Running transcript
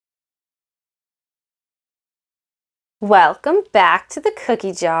Welcome back to the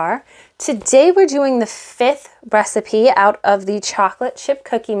cookie jar. Today we're doing the 5th recipe out of the Chocolate Chip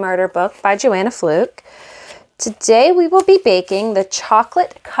Cookie Murder book by Joanna Fluke. Today we will be baking the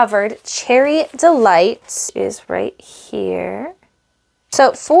chocolate covered cherry delights. It is right here.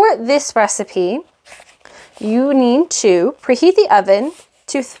 So for this recipe, you need to preheat the oven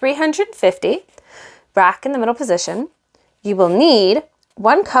to 350, rack in the middle position. You will need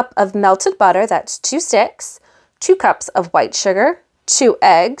 1 cup of melted butter, that's 2 sticks, 2 cups of white sugar, 2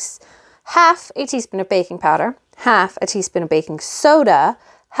 eggs, half a teaspoon of baking powder, half a teaspoon of baking soda,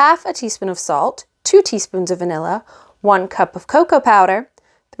 half a teaspoon of salt, 2 teaspoons of vanilla, 1 cup of cocoa powder,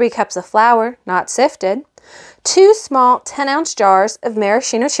 3 cups of flour, not sifted, 2 small 10-ounce jars of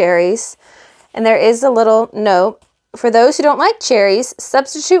maraschino cherries, and there is a little note. For those who don't like cherries,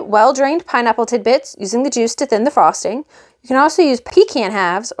 substitute well-drained pineapple tidbits using the juice to thin the frosting. You can also use pecan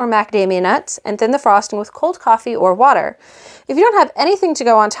halves or macadamia nuts and thin the frosting with cold coffee or water. If you don't have anything to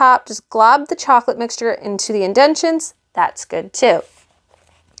go on top, just glob the chocolate mixture into the indentions. That's good too.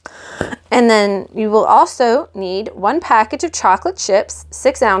 And then you will also need 1 package of chocolate chips,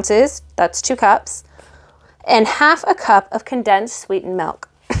 6 ounces, that's 2 cups, and half a cup of condensed sweetened milk.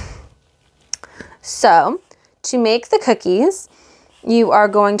 So, to make the cookies, you are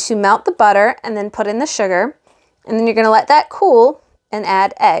going to melt the butter and then put in the sugar, and then you're going to let that cool and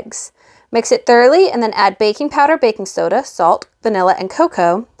add eggs. Mix it thoroughly and then add baking powder, baking soda, salt, vanilla, and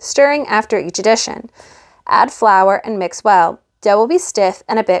cocoa, stirring after each addition. Add flour and mix well. Dough will be stiff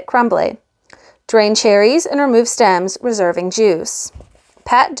and a bit crumbly. Drain cherries and remove stems, reserving juice.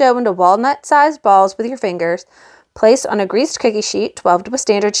 Pat dough into walnut-sized balls with your fingers. Place on a greased cookie sheet, 12 to a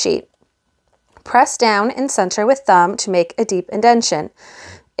standard sheet. Press down and center with thumb to make a deep indentation.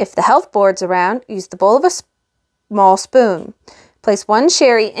 If the health board's around, use the bowl of a small spoon. Place 1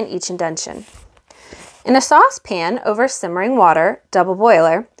 cherry in each indentation. In a saucepan over simmering water, double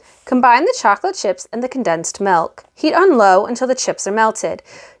boiler, combine the chocolate chips and the condensed milk. Heat on low until the chips are melted.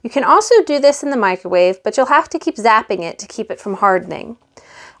 You can also do this in the microwave, but you'll have to keep zapping it to keep it from hardening.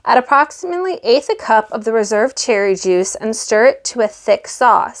 Add approximately 1/8 a cup of the reserved cherry juice and stir it to a thick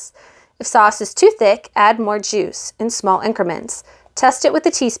sauce. If sauce is too thick, add more juice in small increments. Test it with a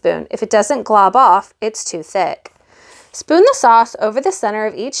teaspoon. If it doesn't glob off, it's too thick. Spoon the sauce over the center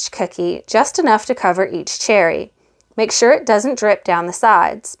of each cookie, just enough to cover each cherry. Make sure it doesn't drip down the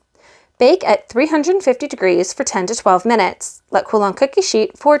sides. Bake at 350 degrees for 10 to 12 minutes. Let cool on cookie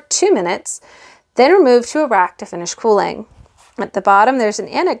sheet for 2 minutes, then remove to a rack to finish cooling. At the bottom, there's an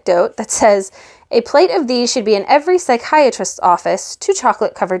anecdote that says, "A plate of these should be in every psychiatrist's office. 2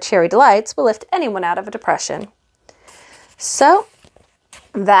 chocolate-covered cherry delights will lift anyone out of a depression." So,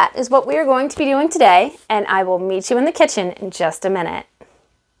 that is what we are going to be doing today, and I will meet you in the kitchen in just a minute.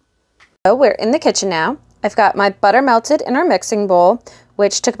 So, we're in the kitchen now. I've got my butter melted in our mixing bowl,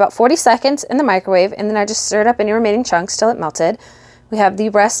 which took about 40 seconds in the microwave, and then I just stirred up any remaining chunks till it melted. We have the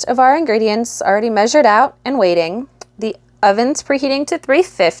rest of our ingredients already measured out and waiting. The oven's preheating to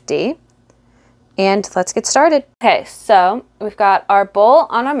 350. And let's get started. Okay, so we've got our bowl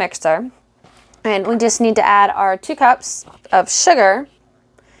on our mixer, and we just need to add our 2 cups of sugar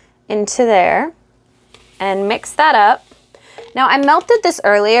into there and mix that up. Now I melted this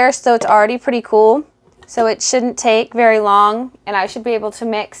earlier, so it's already pretty cool, so it shouldn't take very long, and I should be able to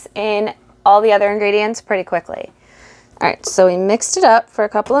mix in all the other ingredients pretty quickly. All right, so we mixed it up for a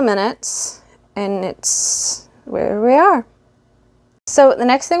couple of minutes, and it's where we are. So the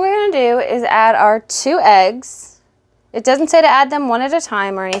next thing we're going to do is add our 2 eggs. It doesn't say to add them one at a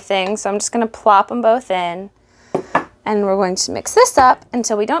time or anything, so I'm just going to plop them both in. And we're going to mix this up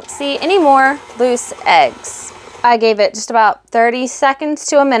until we don't see any more loose eggs. I gave it just about 30 seconds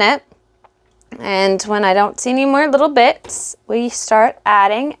to a minute. And when I don't see any more little bits, we start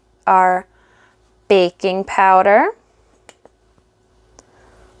adding our baking powder,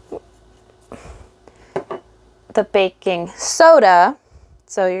 the baking soda,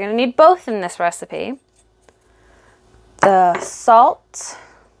 so you're going to need both in this recipe, the salt,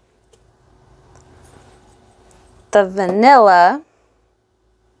 the vanilla,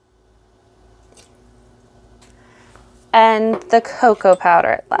 and the cocoa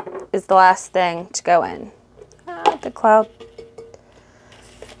powder is the last thing to go in. The cloud.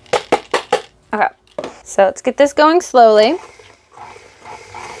 Okay, so let's get this going slowly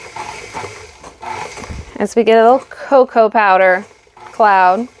as we get a little cocoa powder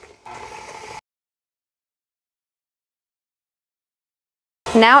cloud.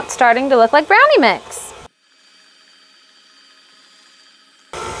 Now it's starting to look like brownie mix.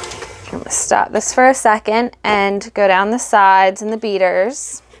 I'm going to stop this for a second and go down the sides and the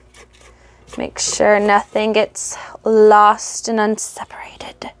beaters. Make sure nothing gets lost and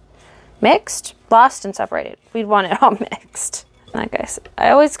unseparated. Mixed? Lost and separated. We'd want it all mixed. Like I said, I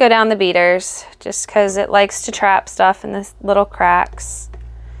always go down the beaters just because it likes to trap stuff in the little cracks.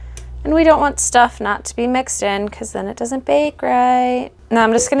 And we don't want stuff not to be mixed in because then it doesn't bake right. Now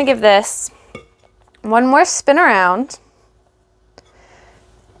I'm just going to give this one more spin around.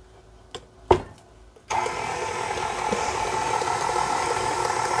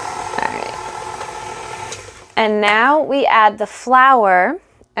 And now we add the flour,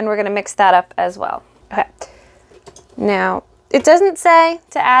 and we're gonna mix that up as well. Okay. Now, it doesn't say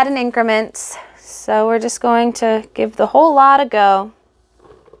to add in increments, so we're just going to give the whole lot a go.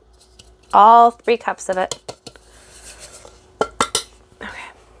 All 3 cups of it. Okay.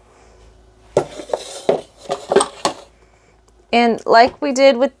 And like we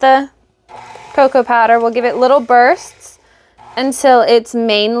did with the cocoa powder, we'll give it little bursts until it's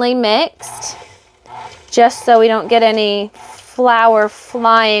mainly mixed, just so we don't get any flour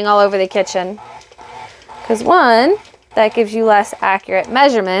flying all over the kitchen. Because 1, that gives you less accurate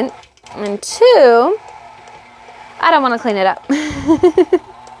measurement, and 2, I don't want to clean it up.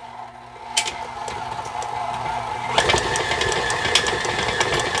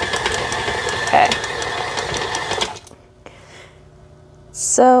 Okay.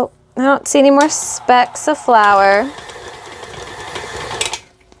 So I don't see any more specks of flour.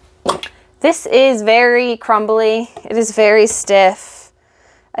 This is very crumbly. It is very stiff.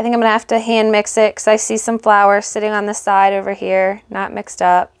 I think I'm gonna have to hand mix it because I see some flour sitting on the side over here, not mixed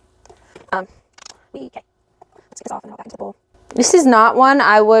up. Okay. Let's get this off and go back into the bowl. This is not one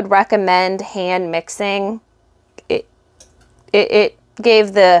I would recommend hand mixing. It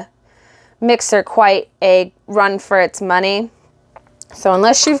gave the mixer quite a run for its money. So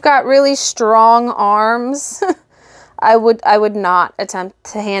unless you've got really strong arms, I would not attempt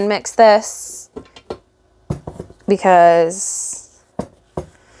to hand mix this because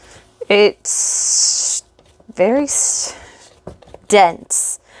it's very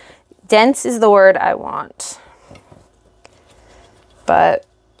dense. Dense is the word I want. But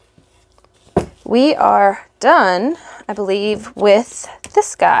we are done, I believe, with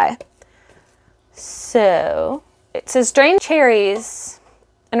this guy. So it says drain cherries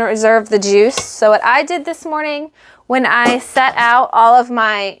and reserve the juice. So what I did this morning when I set out all of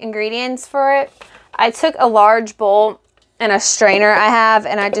my ingredients for it, I took a large bowl and a strainer I have,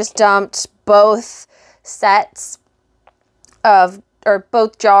 and I just dumped both sets of, or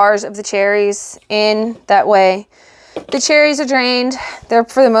both jars of the cherries in. That way the cherries are drained. They're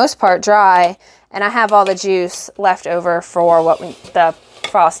for the most part dry, and I have all the juice left over for the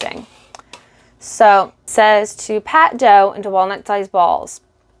frosting. So it says to pat dough into walnut-sized balls.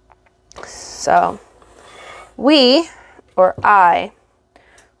 So we, or I,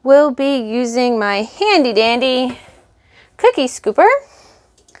 will be using my handy dandy cookie scooper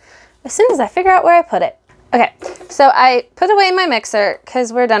as soon as I figure out where I put it. Okay, so I put away my mixer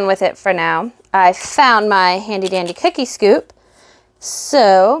because we're done with it for now. I found my handy dandy cookie scoop.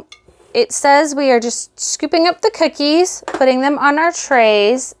 So it says we are just scooping up the cookies, putting them on our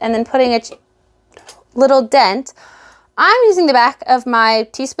trays, and then putting a little dent. I'm using the back of my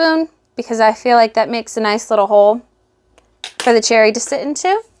teaspoon because I feel like that makes a nice little hole for the cherry to sit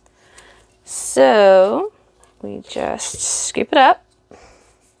into. So we just scoop it up.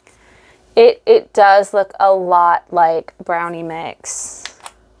 It does look a lot like brownie mix.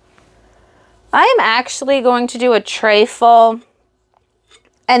 I am actually going to do a tray full,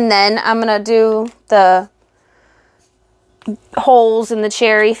 and then I'm gonna do the holes in the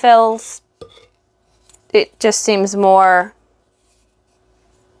cherry fills. It just seems more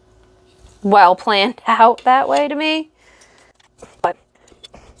well planned out that way to me. But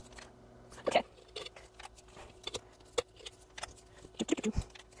okay.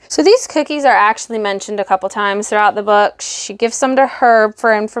 So these cookies are actually mentioned a couple times throughout the book. She gives some to Herb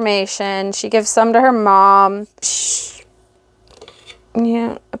for information. She gives some to her mom.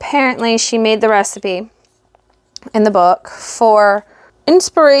 Apparently she made the recipe in the book for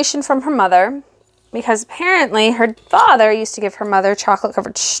inspiration from her mother, because apparently her father used to give her mother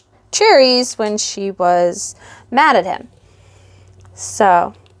chocolate-covered cherries when she was mad at him.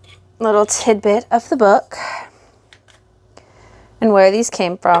 So, little tidbit of the book and where these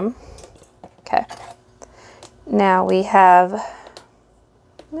came from. Okay. Now we have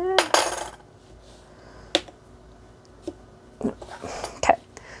okay.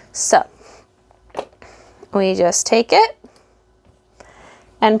 So, we just take it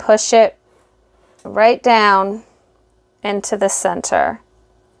and push it right down into the center.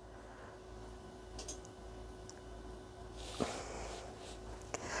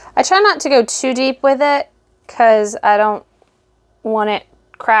 I try not to go too deep with it because I don't want it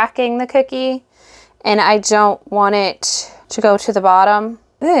cracking the cookie and I don't want it to go to the bottom.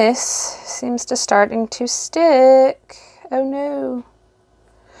 This seems to starting to stick. Oh no.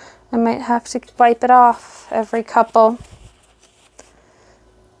 I might have to wipe it off every couple.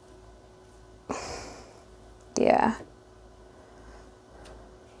 Yeah.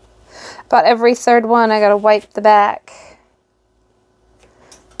 About every third one I gotta wipe the back.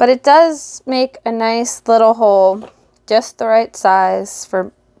 But it does make a nice little hole, just the right size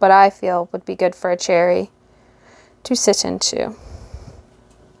for what I feel would be good for a cherry to sit into.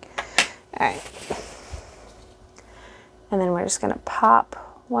 Alright. And then we're just gonna pop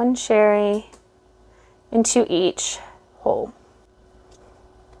one cherry into each hole.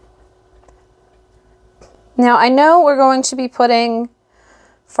 Now I know we're going to be putting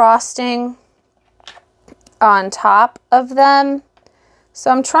frosting on top of them,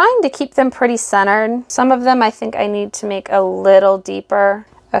 so I'm trying to keep them pretty centered. Some of them I think I need to make a little deeper.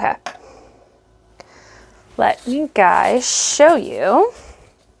 Okay, let me guys show you.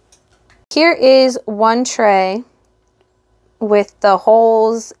 Here is one tray with the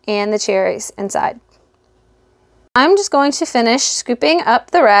holes and the cherries inside. I'm just going to finish scooping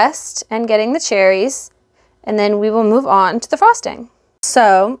up the rest and getting the cherries, and then we will move on to the frosting.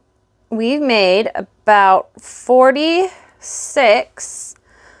 So we've made about 46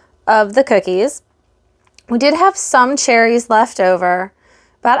 of the cookies. We did have some cherries left over,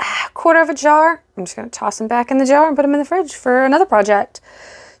 about a quarter of a jar. I'm just going to toss them back in the jar and put them in the fridge for another project.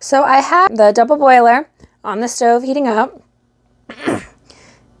 So I have the double boiler on the stove heating up,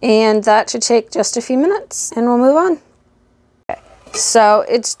 and that should take just a few minutes and we'll move on. Okay. So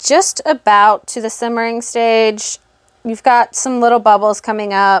it's just about to the simmering stage. You've got some little bubbles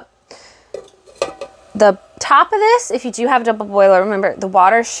coming up. The top of this, if you do have a double boiler, remember the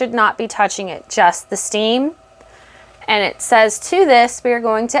water should not be touching it, just the steam. And it says to this, we are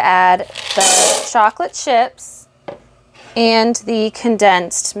going to add the chocolate chips and the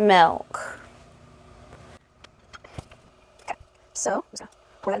condensed milk. Okay, so I'm just gonna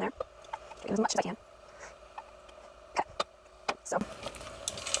pour that in there, get as much as I can. Okay, so.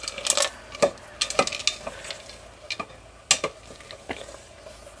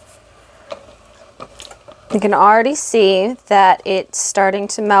 You can already see that it's starting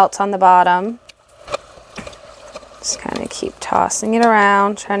to melt on the bottom. Just kind of keep tossing it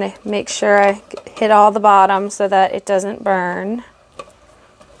around, trying to make sure I hit all the bottom so that it doesn't burn.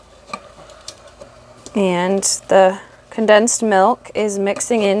 And the condensed milk is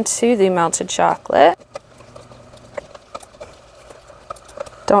mixing into the melted chocolate.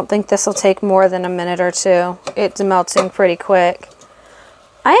 Don't think this will take more than a minute or two. It's melting pretty quick.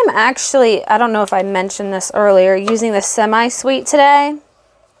 I am actually, I don't know if I mentioned this earlier, using the semi-sweet today.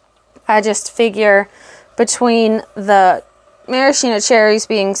 I just figure between the maraschino cherries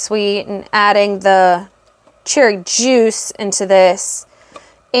being sweet and adding the cherry juice into this,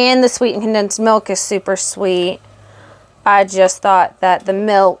 and the sweetened condensed milk is super sweet, I just thought that the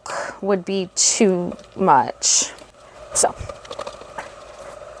milk would be too much. So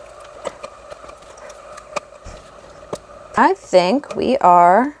I think we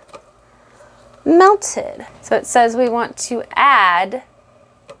are melted. So it says we want to add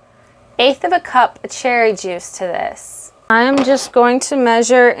 1/8 of a cup of cherry juice to this. I'm just going to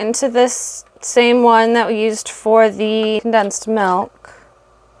measure into this same one that we used for the condensed milk.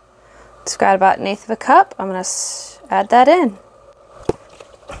 It's got about 1/8 of a cup. I'm going to add that in.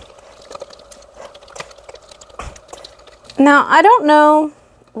 Now, I don't know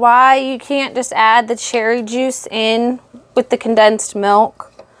why you can't just add the cherry juice in with the condensed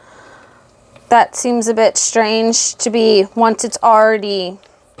milk. That seems a bit strange to be, once it's already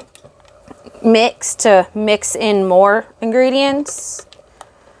mixed, to mix in more ingredients.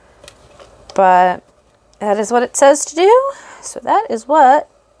 But that is what it says to do. So that is what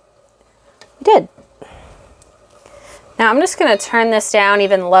we did. Now I'm just going to turn this down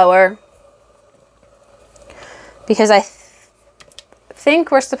even lower because I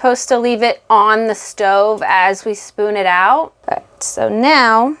think we're supposed to leave it on the stove as we spoon it out. Right, so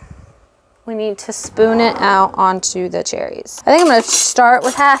now we need to spoon it out onto the cherries. I think I'm going to start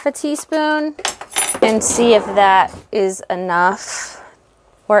with 1/2 teaspoon and see if that is enough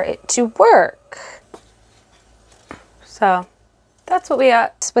for it to work. So that's what we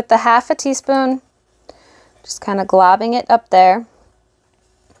got. With the 1/2 teaspoon, just kind of globbing it up there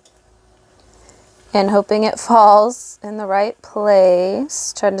and hoping it falls in the right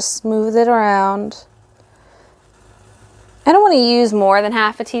place, trying to smooth it around. I don't want to use more than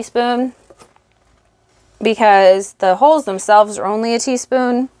 1/2 teaspoon because the holes themselves are only a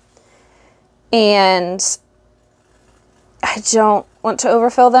teaspoon. And I don't want to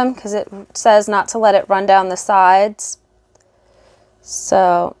overfill them because it says not to let it run down the sides.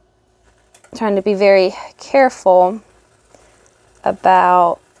 So I'm trying to be very careful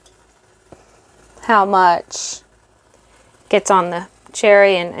about how much gets on the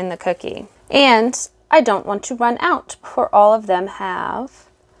cherry and the cookie. And I don't want to run out before all of them have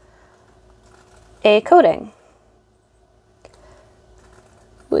a coating.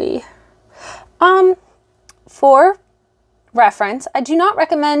 For reference, I do not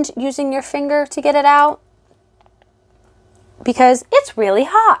recommend using your finger to get it out because it's really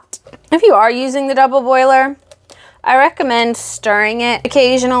hot. If you are using the double boiler, I recommend stirring it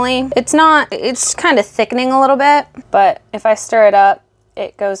occasionally. It's kind of thickening a little bit, but if I stir it up,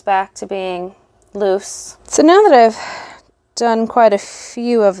 it goes back to being loose. So now that I've done quite a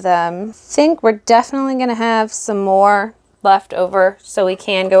few of them, I think we're definitely gonna have some more left over so we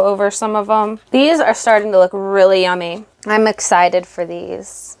can go over some of them. These are starting to look really yummy. I'm excited for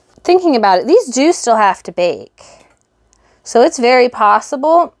these. Thinking about it, these do still have to bake. So it's very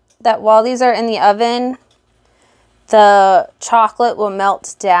possible that while these are in the oven, the chocolate will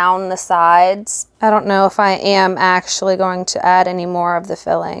melt down the sides. I don't know if I am actually going to add any more of the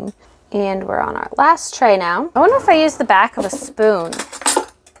filling. And we're on our last tray now. I wonder if I use the back of a spoon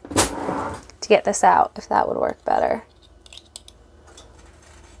to get this out, if that would work better.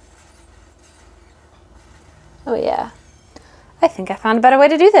 Oh yeah, I think I found a better way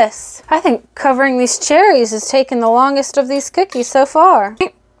to do this. I think covering these cherries has taken the longest of these cookies so far.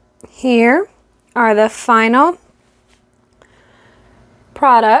 Here are the final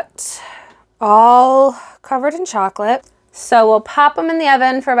products, all covered in chocolate. So we'll pop them in the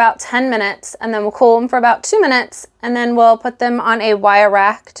oven for about 10 minutes and then we'll cool them for about 2 minutes and then we'll put them on a wire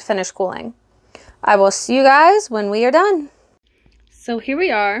rack to finish cooling. I will see you guys when we are done. So here we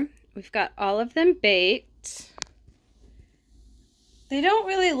are. We've got all of them baked. They don't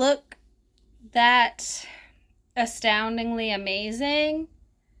really look that astoundingly amazing,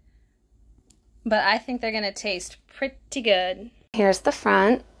 but I think they're gonna taste pretty good. Here's the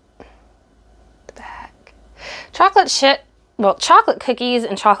front, the back. Chocolate cookies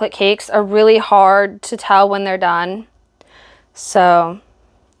and chocolate cakes are really hard to tell when they're done. So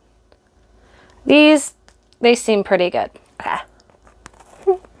these, they seem pretty good. Okay.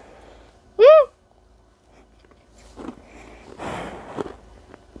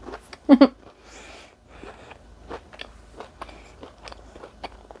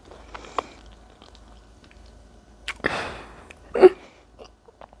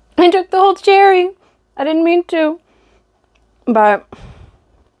 I took the whole cherry. I didn't mean to, but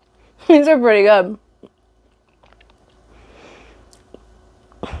these are pretty good.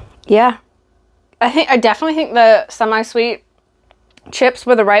 Yeah, I definitely think the semi-sweet chips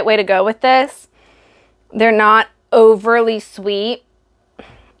were the right way to go with this. They're not overly sweet,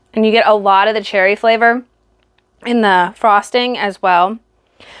 and you get a lot of the cherry flavor in the frosting as well.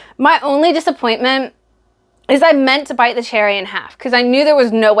 My only disappointment is I meant to bite the cherry in half because I knew there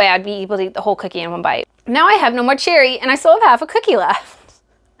was no way I'd be able to eat the whole cookie in one bite. Now I have no more cherry and I still have half a cookie left.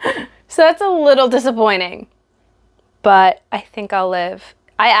 So that's a little disappointing, but I think I'll live.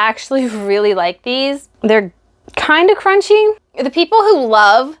 I actually really like these. They're kind of crunchy. The people who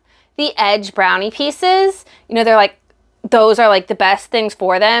love the edge brownie pieces, you know, they're like, those are like the best things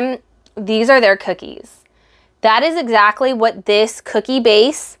for them. These are their cookies. That is exactly what this cookie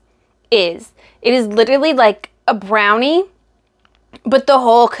base is. It is literally like a brownie, but the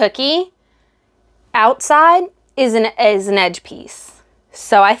whole cookie outside is an edge piece.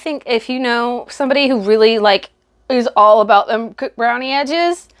 So I think if you know somebody who really like is all about them brownie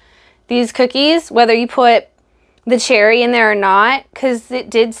edges, these cookies, whether you put the cherry in there or not, because it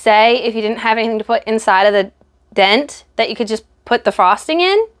did say if you didn't have anything to put inside of the dent that you could just put the frosting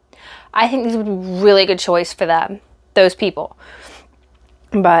in, I think these would be a really good choice for them, those people.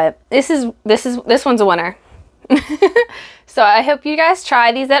 But this one's a winner. So I hope you guys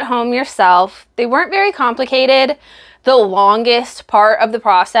try these at home yourself. They weren't very complicated. The longest part of the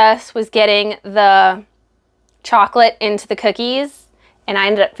process was getting the chocolate into the cookies, and I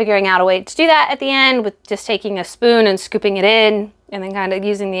ended up figuring out a way to do that at the end with just taking a spoon and scooping it in and then kind of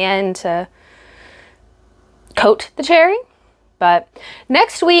using the end to coat the cherry. But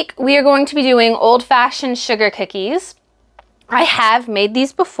next week we are going to be doing old-fashioned sugar cookies. I have made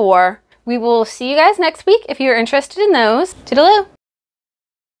these before. We will see you guys next week if you're interested in those. Toodaloo!